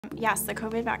Yes, the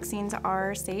COVID vaccines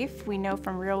are safe. We know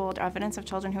from real-world evidence of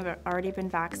children who have already been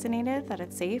vaccinated that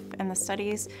it's safe, and the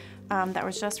studies that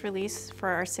was just released for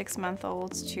our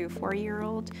 6-month-olds to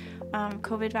 4-year-old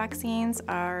COVID vaccines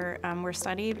were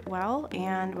studied well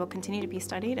and will continue to be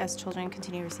studied as children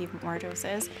continue to receive more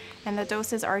doses, and the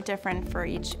doses are different for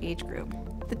each age group.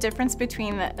 The difference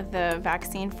between the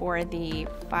vaccine for the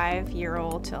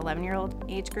 5-year-old to 11-year-old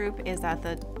age group is that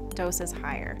the dose is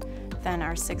higher than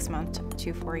our 6-month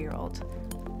to 4-year-old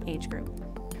age group.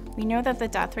 We know that the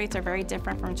death rates are very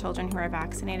different from children who are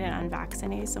vaccinated and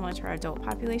unvaccinated, similar to our adult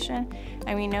population.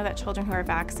 And we know that children who are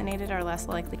vaccinated are less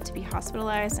likely to be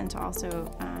hospitalized and to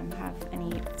also have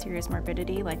any serious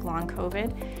morbidity like long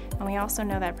COVID. And we also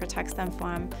know that it protects them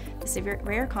from the severe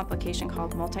rare complication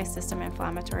called multi-system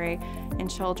inflammatory in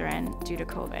children due to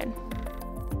COVID.